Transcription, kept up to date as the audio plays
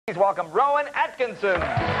Please welcome Rowan Atkinson.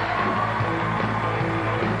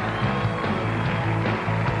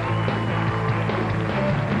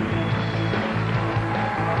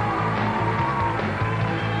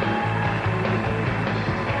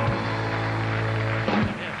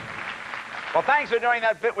 Well, thanks for doing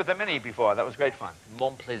that bit with the Mini before. That was great fun.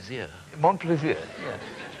 Mon plaisir. Mon plaisir, yes.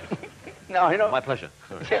 No, you know... My pleasure.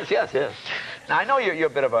 Yes. Now, I know you're a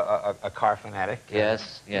bit of a car fanatic.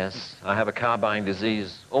 Yes. I have a car-buying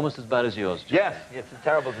disease, almost as bad as yours, Jim. Yes, it's a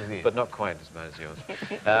terrible disease. But not quite as bad as yours.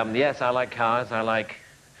 Yes, I like cars. I like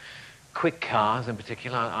quick cars in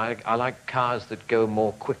particular. I like cars that go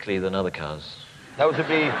more quickly than other cars. Those would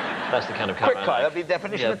be... That's the kind of car quick car. That'd be the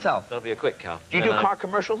definition itself. That'll be a quick car. Do you do car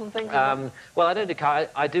commercials and things? Well, I don't do car.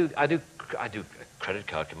 I do credit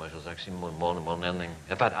card commercials, actually, more than anything.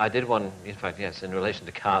 In fact, I did one, in fact, yes, in relation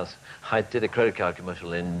to cars. I did a credit card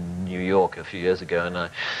commercial in New York a few years ago,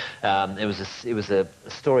 and it was a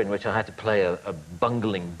story in which I had to play a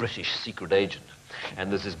bungling British secret agent.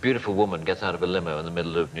 And there's this beautiful woman gets out of a limo in the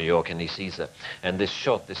middle of New York, and he sees her. And this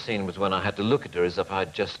scene was when I had to look at her as if I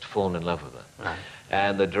had just fallen in love with her. Right.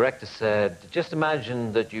 And the director said, just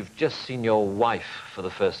imagine that you've just seen your wife for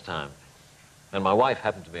the first time. And my wife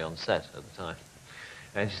happened to be on set at the time.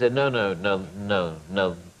 And she said, no,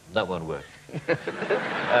 that won't work.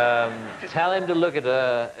 Tell him to look at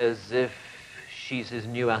her as if she's his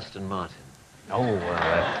new Aston Martin. Oh,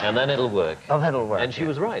 and then it'll work. Oh, that'll work. And she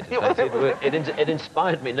was right. In fact, it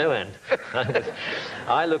inspired me no end.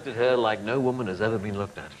 I looked at her like no woman has ever been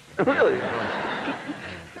looked at. Really?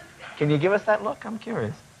 Can you give us that look? I'm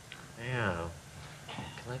curious. Yeah.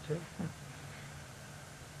 Can I do it?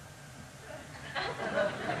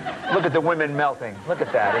 Look at the women melting. Look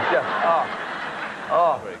at that. It's just,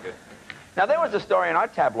 oh. Very good. Now, there was a story in our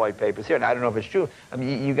tabloid papers here, and I don't know if it's true. I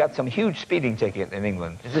mean, you got some huge speeding ticket in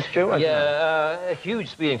England. Is this true? Yeah, a huge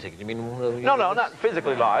speeding ticket. You mean... No, not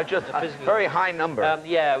physically large, just a very high number.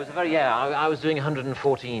 Yeah, it was a very, I was doing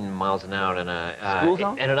 114 miles an hour in a... School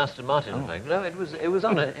zone? In an Aston Martin, in fact. No, it was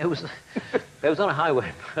on a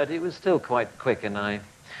highway, but it was still quite quick, and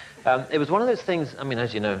it was one of those things, I mean,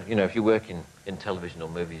 as you know, if you work in television or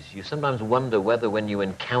movies, you sometimes wonder whether when you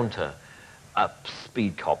encounter a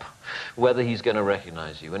speed cop, whether he's going to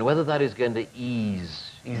recognize you, and whether that is going to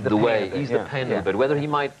ease the pain a little bit, whether he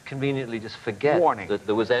might conveniently just forget that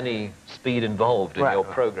there was any speed involved in your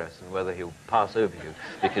progress, and whether he'll pass over you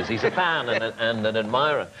because he's a fan and an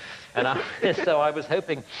admirer. And so I was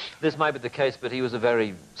hoping this might be the case, but he was a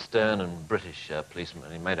very stern and British policeman,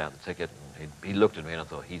 and he made out the ticket, and he looked at me, and I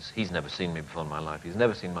thought, he's never seen me before in my life. He's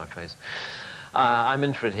never seen my face. I'm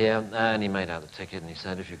in for it here, and he made out the ticket, and he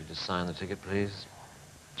said, if you could just sign the ticket, please.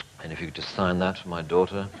 And if you could just sign that for my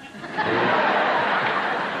daughter.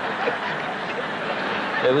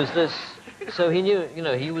 It was this... So he knew,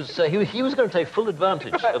 he was going to take full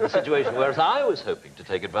advantage of the situation, whereas I was hoping to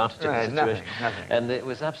take advantage of the situation. Nothing. And it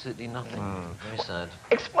was absolutely nothing. Very sad.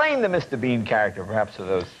 Explain the Mr. Bean character, perhaps, to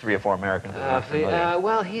those 3 or 4 Americans.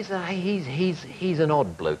 Well, he's an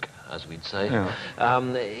odd bloke, as we'd say. Yeah.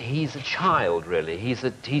 He's a child, really. He's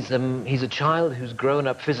a child who's grown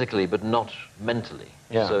up physically, but not mentally.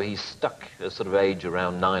 Yeah. So he's stuck a sort of age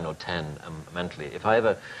around 9 or 10 mentally. If I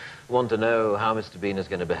ever want to know how Mr. Bean is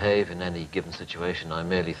going to behave in any given situation, I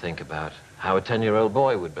merely think about how a 10-year-old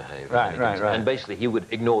boy would behave. Right. And basically, he would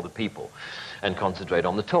ignore the people and concentrate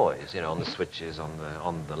on the toys, on the switches, on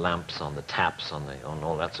the lamps, on the taps, on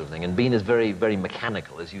all that sort of thing. And Bean is very, very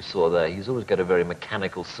mechanical, as you saw there. He's always got a very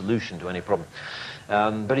mechanical solution to any problem.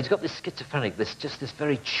 But he's got this schizophrenic, this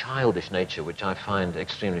very childish nature, which I find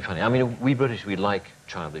extremely funny. I mean, we British, we like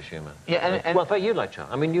childish humor. Yeah, and well, in fact, you like child.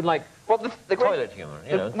 I mean, you like the toilet humor.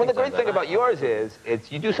 Well, the great thing about yours is,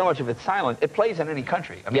 you do so much of it silent. It plays in any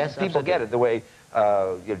country. I mean, yes, people get it the way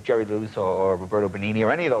Jerry Lewis or Roberto Benigni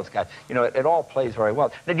or any of those guys. It all plays very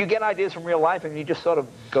well. Now, do you get ideas from real life and you just sort of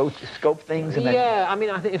go to scope things? And yeah, I mean,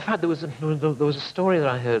 I think, in fact, there was a story that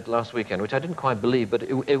I heard last weekend, which I didn't quite believe, but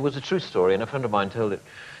it was a true story, and a friend of mine told it.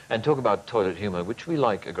 And talk about toilet humor, which we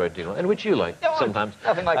like a great deal, and which you like sometimes.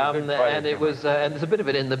 Nothing like a good and it was, and there's a bit of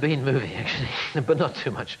it in the Bean movie, actually, but not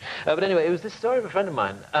too much. But anyway, it was this story of a friend of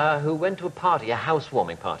mine who went to a party, a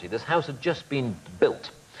housewarming party. This house had just been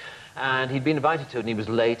built, and he'd been invited to it, and he was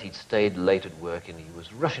late. He'd stayed late at work, and he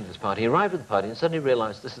was rushing to this party. He arrived at the party and suddenly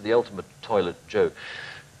realized this is the ultimate toilet joke.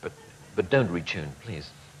 But don't retune, please.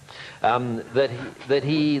 That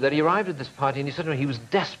he arrived at this party, and he suddenly he was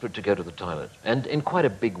desperate to go to the toilet, and in quite a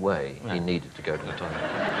big way he needed to go to the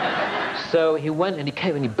toilet. So he went and he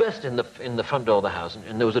came and he burst in the front door of the house,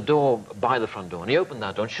 and there was a door by the front door, and he opened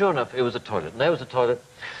that door, and sure enough, it was a toilet, and there was a toilet,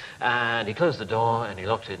 And he closed the door and he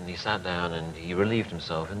locked it and he sat down and he relieved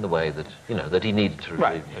himself in the way that, you know, that he needed to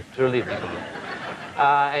relieve himself.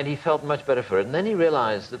 And he felt much better for it. And then he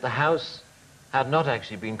realized that the house had not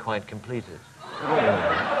actually been quite completed.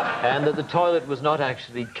 And that the toilet was not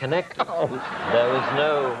actually connected. There was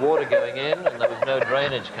no water going in and there was no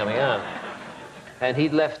drainage coming out. And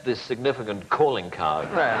he'd left this significant calling card,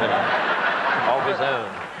 you know, of his own.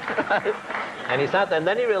 And he sat there, and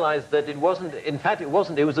then he realized that it wasn't, in fact, it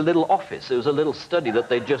wasn't, it was a little office, it was a little study that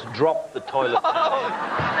they just dropped the toilet down.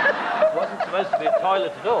 It wasn't supposed to be a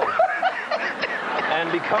toilet at all.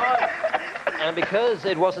 And because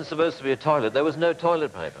it wasn't supposed to be a toilet, there was no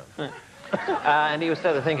toilet paper. And he was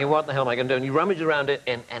sort of thinking, what the hell am I going to do? And he rummaged around it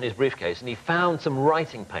in his briefcase, and he found some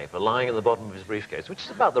writing paper lying at the bottom of his briefcase, which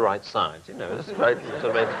is about the right size, you know. Right.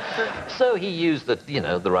 Sort of so he used the, you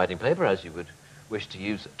know, the writing paper as you would wish to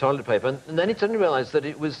use toilet paper, and then he suddenly realized that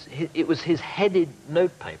it was his headed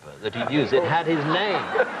notepaper that he'd used. It had his name,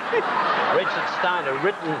 Richard Steiner,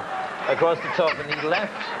 written across the top, and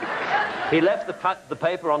he left the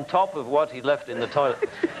paper on top of what he left in the toilet.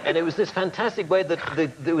 And it was this fantastic way that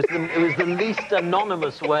it was the least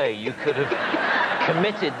anonymous way you could have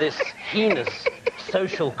committed this heinous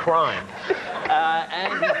social crime.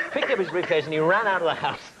 And he picked up his briefcase and he ran out of the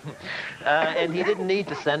house. And he didn't need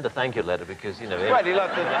to send a thank you letter because, you know... Right, he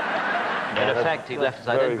left it. In effect, he left his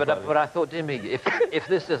identity. But I thought, dear me, if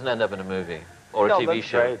this doesn't end up in a movie or a TV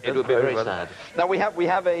show, it would be very sad. Now, we have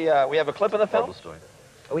a clip of the film? Story.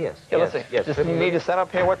 Oh, yes. Yeah, let's see. Yes. Just you need to set up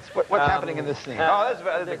here. What's happening in this scene? That's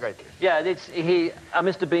great. Yeah,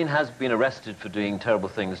 Mr. Bean has been arrested for doing terrible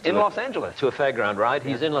things in Los Angeles to a fairground ride.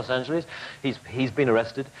 He's in Los Angeles. He's been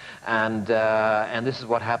arrested, and this is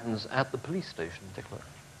what happens at the police station. Take a look.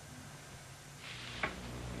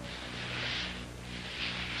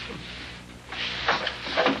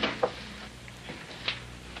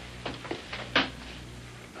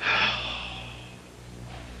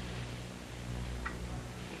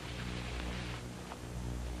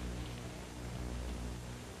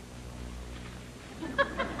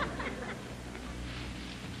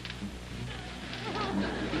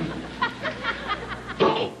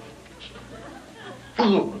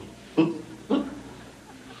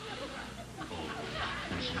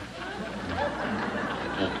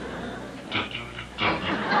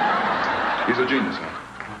 He's a genius, huh?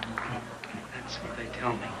 That's what they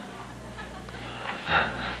tell me.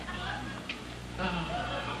 Well,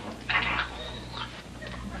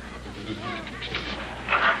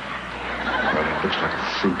 it looks like a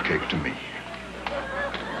fruitcake to me.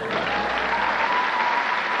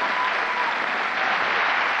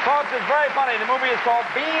 Folks, it's very funny. The movie is called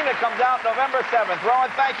Bean. It comes out November 7th.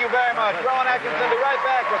 Rowan, thank you very much. Rowan Atkinson, be right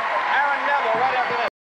back with Aaron Neville right after this.